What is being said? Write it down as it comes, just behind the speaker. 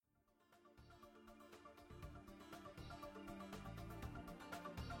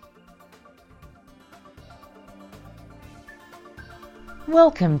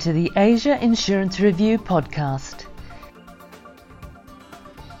Welcome to the Asia Insurance Review podcast.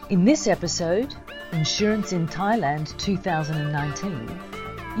 In this episode, Insurance in Thailand 2019,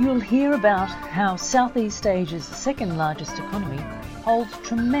 you'll hear about how Southeast Asia's second largest economy holds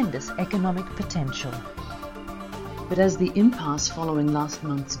tremendous economic potential. But as the impasse following last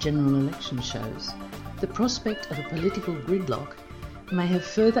month's general election shows, the prospect of a political gridlock may have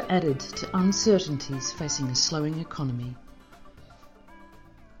further added to uncertainties facing a slowing economy.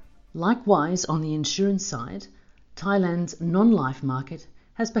 Likewise, on the insurance side, Thailand's non-life market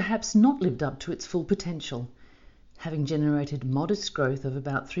has perhaps not lived up to its full potential, having generated modest growth of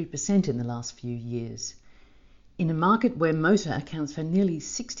about 3% in the last few years. In a market where motor accounts for nearly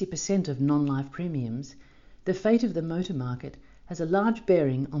 60% of non-life premiums, the fate of the motor market has a large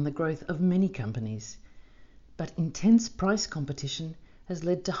bearing on the growth of many companies. But intense price competition has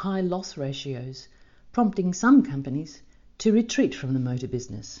led to high loss ratios, prompting some companies to retreat from the motor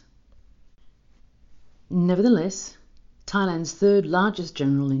business. Nevertheless, Thailand's third largest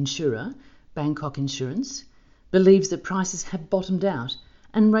general insurer, Bangkok Insurance, believes that prices have bottomed out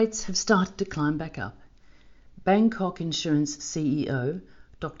and rates have started to climb back up. Bangkok Insurance CEO,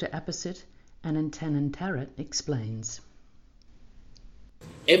 Dr. Apasit Anantanantarat explains.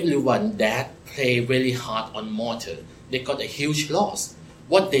 Everyone that play really hard on motor, they got a huge loss.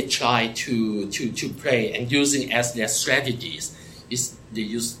 What they try to play and using as their strategies is they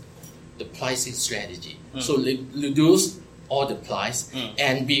use the pricing strategy. So they reduce all the price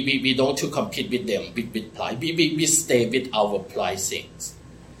and we don't to compete with them with price. We stay with our pricings.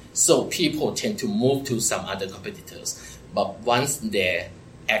 So people tend to move to some other competitors. But once they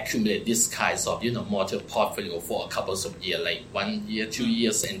accumulate this kinds of motor portfolio for a couple of years, like 1 year, 2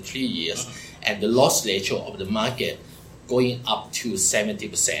 years, and 3 years, and the loss ratio of the market going up to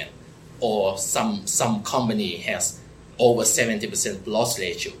 70%, or some company has over 70% loss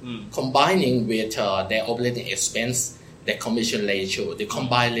ratio, combining with their operating expense, their commission ratio, the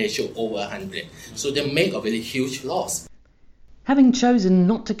combined ratio over 100. So they make a very huge loss. Having chosen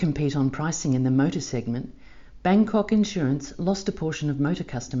not to compete on pricing in the motor segment, Bangkok Insurance lost a portion of motor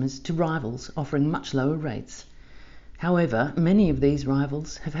customers to rivals offering much lower rates. However, many of these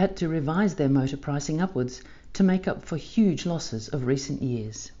rivals have had to revise their motor pricing upwards to make up for huge losses of recent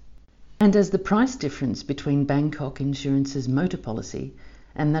years. And as the price difference between Bangkok Insurance's motor policy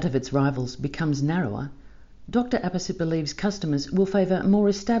and that of its rivals becomes narrower, Dr. Apasit believes customers will favour more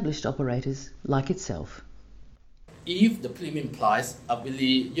established operators like itself. If the premium price are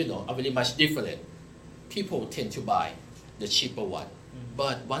very much different, people tend to buy the cheaper one.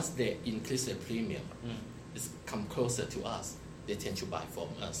 But once they increase the premium, it's come closer to us, they tend to buy from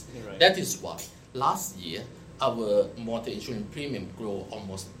us. Right. That is why last year our motor insurance premium grew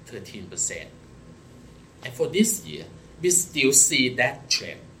almost 13%. And for this year, we still see that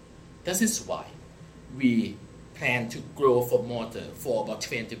trend. That is why we plan to grow for motor for about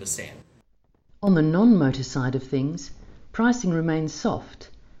 20%. On the non-motor side of things, pricing remains soft,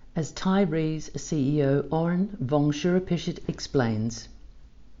 as Thai Re's CEO Oren Vongsurapishit explains.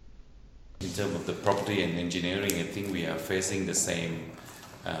 In terms of the property and engineering, I think we are facing the same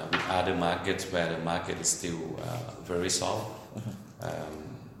with other markets where the market is still very soft.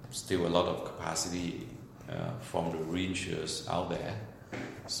 Still a lot of capacity from the reinsurers out there.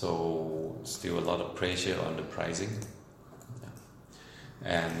 So still a lot of pressure on the pricing.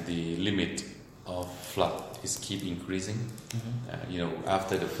 And the limit of flood is keep increasing.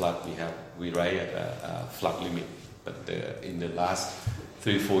 After the flood we write a flood limit, but in the last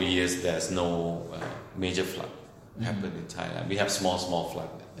 3-4 years there's no major flood happened in Thailand. We have small flood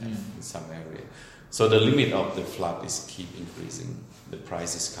in some area. So the limit of the flood is keep increasing. The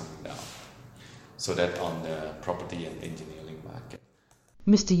price is coming down. So that on the property and engineering market.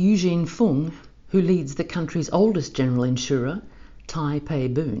 Mr. Eugene Fung, who leads the country's oldest general insurer, Thai Pei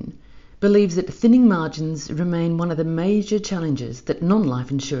Boon, believes that thinning margins remain one of the major challenges that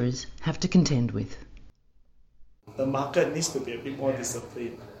non-life insurers have to contend with. The market needs to be a bit more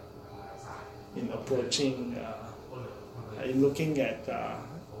disciplined in approaching, in looking at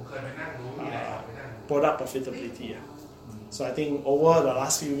product profitability. So I think over the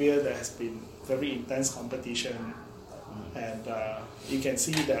last few years there has been very intense competition, and you can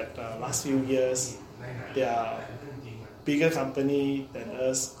see that last few years there are bigger company than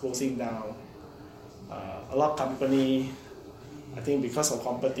us closing down. A lot of company, I think because of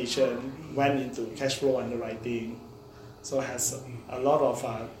competition, went into cash flow underwriting. So has a lot of,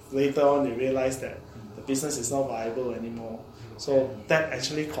 later on they realized that the business is not viable anymore. So that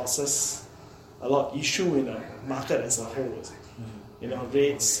actually causes a lot of issue in the market as a whole.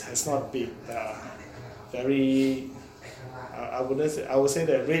 Rates has not been very I would say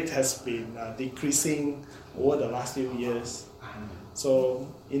the rate has been decreasing over the last few years. So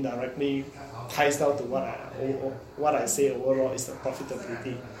indirectly ties down to what I say overall is the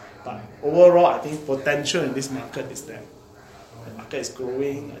profitability. But overall, I think potential in this market is there. The market is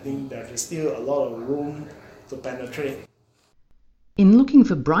growing. I think there is still a lot of room to penetrate. In looking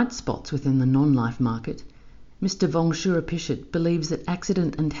for bright spots within the non-life market, Mr. Vongsurakul believes that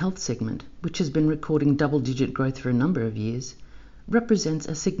accident and health segment, which has been recording double-digit growth for a number of years, represents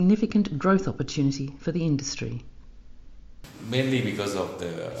a significant growth opportunity for the industry. Mainly because of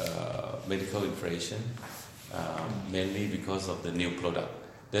the medical inflation, mainly because of the new product.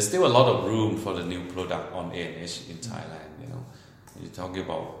 There's still a lot of room for the new product on A&H in Thailand. You're talking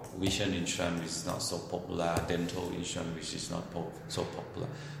about vision insurance, which is not so popular, dental insurance, which is not so popular.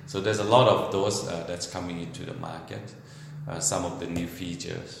 So there's a lot of those that's coming into the market, some of the new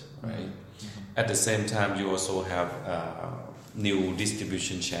features, right? Mm-hmm. At the same time, you also have new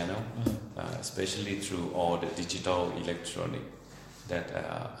distribution channel, especially through all the digital electronic, that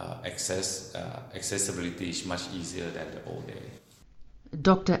accessibility is much easier than the old days.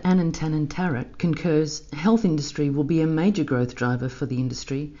 Dr. Anantanan Tarat concurs health industry will be a major growth driver for the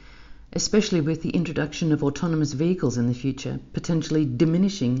industry, especially with the introduction of autonomous vehicles in the future, potentially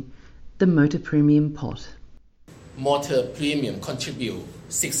diminishing the motor premium pot. Motor premium contribute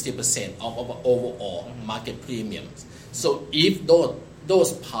 60% of our overall market premiums. So if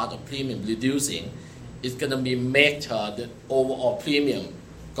those part of premium reducing, it's going to be make the overall premium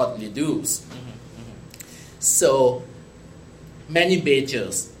got reduced. So many major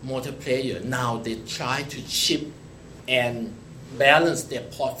motor players now they try to shift and balance their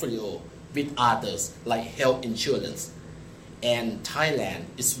portfolio with others like health insurance. And Thailand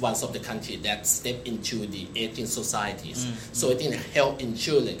is one of the countries that step into the aging societies. So I think health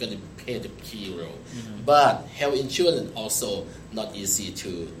insurance is going to play the key role. But health insurance also not easy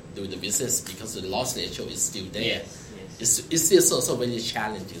to do the business because the loss ratio is still there. It's still also very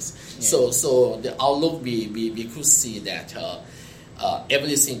challenges. So the outlook we could see that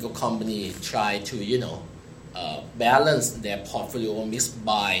every single company try to balance their portfolio mix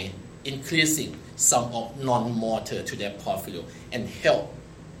by increasing some of non-motor to their portfolio, and health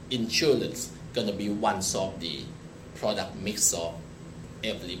insurance gonna be one of the product mix of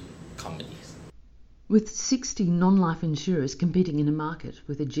every company. With 60 non-life insurers competing in a market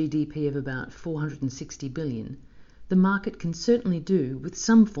with a GDP of about 460 billion, the market can certainly do with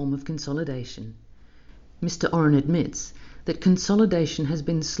some form of consolidation. Mr. Oren admits that consolidation has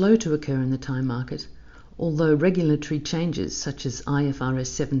been slow to occur in the Thai market, although regulatory changes such as IFRS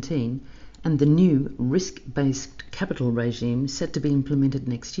 17 and the new risk-based capital regime set to be implemented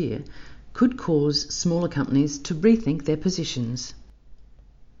next year could cause smaller companies to rethink their positions.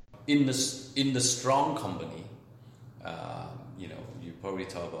 In the strong company, you probably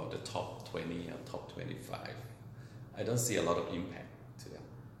talk about the top 20 or top 25. I don't see a lot of impact to them,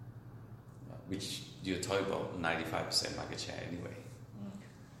 which you're talking about 95% market share anyway.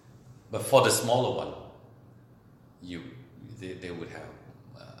 But for the smaller one, they would have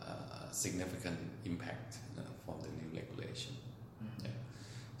significant impact from the new regulation.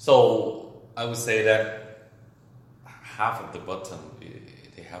 So I would say that half of the bottom,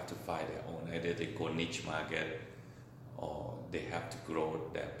 they have to find their own. Either they go niche market, or they have to grow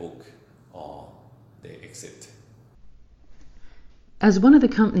their book, or they exit. As one of the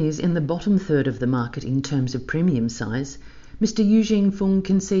companies in the bottom third of the market in terms of premium size, Mr. Yu Jingfung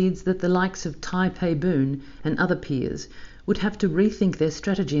concedes that the likes of Thai Pei Boon and other peers would have to rethink their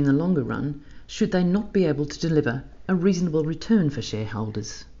strategy in the longer run should they not be able to deliver a reasonable return for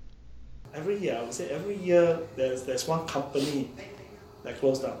shareholders. Every year, I would say every year there's one company that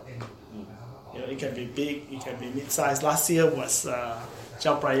closed down. It can be big, it can be mid-sized. Last year was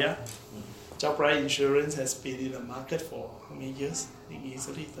Chao Phraya. Chao Phraya Insurance has been in the market for how many years? I think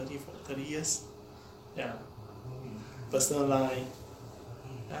easily 30 years. Yeah. Personal line.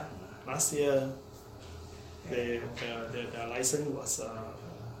 Yeah. Last year, their license was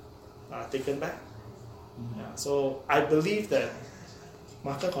taken back. Yeah. So I believe that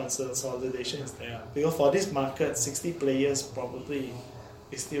market consolidation is there. Because for this market, 60 players probably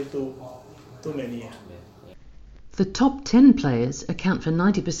is still too many. The top 10 players account for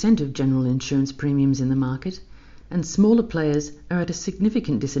 90% of general insurance premiums in the market, and smaller players are at a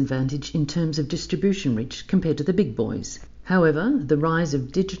significant disadvantage in terms of distribution reach compared to the big boys. However, the rise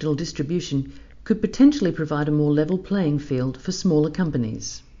of digital distribution could potentially provide a more level playing field for smaller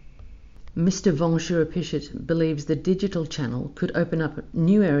companies. Mr. Vongsurakul believes the digital channel could open up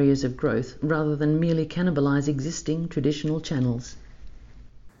new areas of growth rather than merely cannibalize existing traditional channels.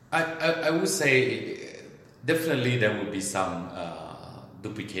 I would say Definitely there will be some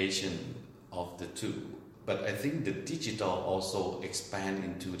duplication of the two, but I think the digital also expand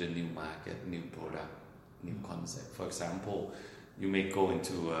into the new market, new product, new concept. For example, you may go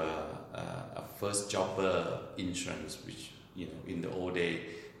into a first jobber insurance, which, you know, in the old day,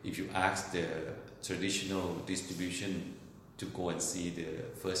 if you ask the traditional distribution to go and see the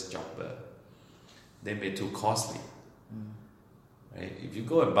first jobber, they may too costly. Right? If you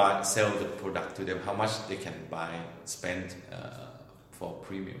go and sell the product to them, how much they can spend for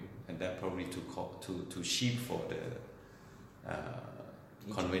premium, and that probably too cheap for the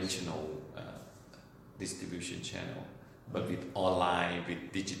conventional distribution channel. But with online,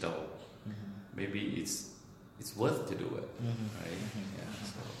 with digital, maybe it's worth to do it, right? Yeah,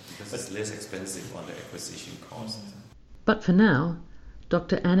 so, because it's less expensive on the acquisition cost. But for now,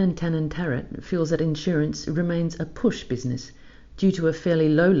 Dr. Anand Tanantarat feels that insurance remains a push business due to a fairly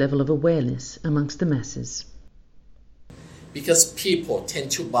low level of awareness amongst the masses. Because people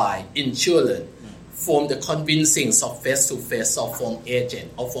tend to buy insurance from the convincing of face-to-face or from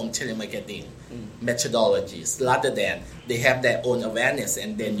agent or from telemarketing methodologies, rather than they have their own awareness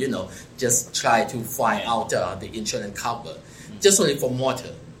and then, you know, just try to find out the insurance cover. Just only for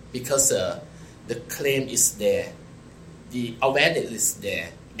motor, because the claim is there, the awareness is there,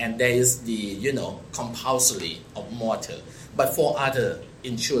 and there is the, you know, compulsory of motor. But for other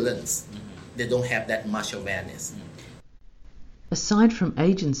insurance, they don't have that much awareness. Aside from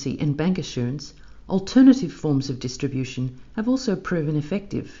agency and bancassurance, alternative forms of distribution have also proven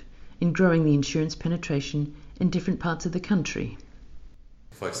effective in growing the insurance penetration in different parts of the country.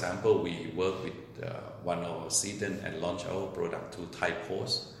 For example, we work with one of our citizens and launch our product to Thai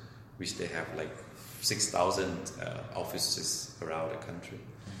Post, which they have like 6,000 offices around the country.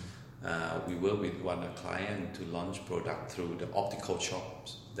 We work with one client to launch product through the optical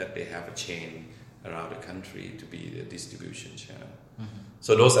shops that they have a chain around the country to be the distribution channel.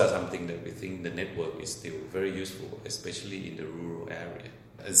 So those are something that we think the network is still very useful, especially in the rural area.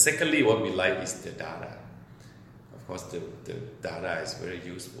 And secondly, what we like is the data. Of course, the data is very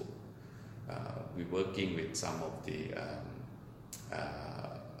useful. We're working with some of the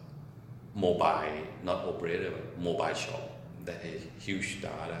mobile, not operator, but mobile shop that has huge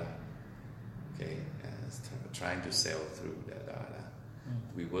data. Okay, trying to sell through the data.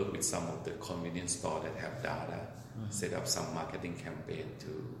 We work with some of the convenience stores that have data, set up some marketing campaign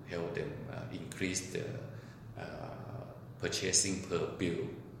to help them increase the purchasing per bill.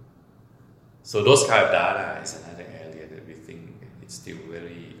 So those kind of data is another area that we think it's still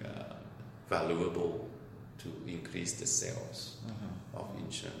very valuable to increase the sales of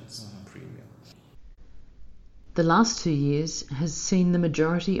insurance premium. The last 2 years has seen the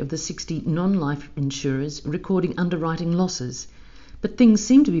majority of the 60 non-life insurers recording underwriting losses, but things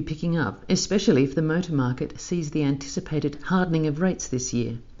seem to be picking up, especially if the motor market sees the anticipated hardening of rates this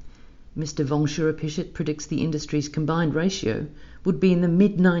year. Mr. Vongsurapishit predicts the industry's combined ratio would be in the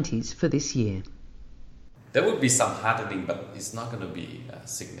mid-90s for this year. There would be some hardening, but it's not going to be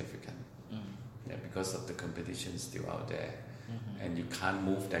significant, because of the competition still out there, and you can't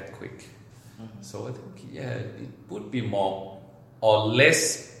move that quick. So I think, it would be more or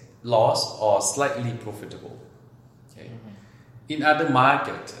less loss or slightly profitable. Okay. In other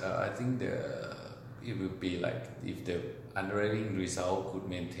market, I think it would be like if the underwriting result could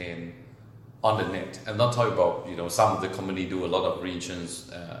maintain on the net. I'm not talking about, some of the company do a lot of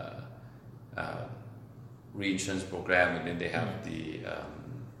reinsurance program, and then they have the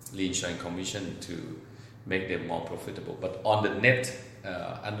reinsurance commission to make them more profitable. But on the net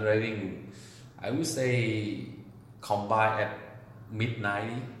underwriting, I would say combined at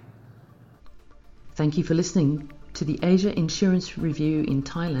mid-90. Thank you for listening to the Asia Insurance Review in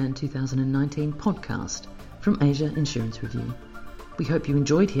Thailand 2019 podcast from Asia Insurance Review. We hope you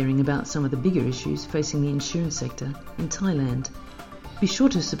enjoyed hearing about some of the bigger issues facing the insurance sector in Thailand. Be sure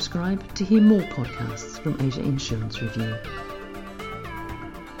to subscribe to hear more podcasts from Asia Insurance Review.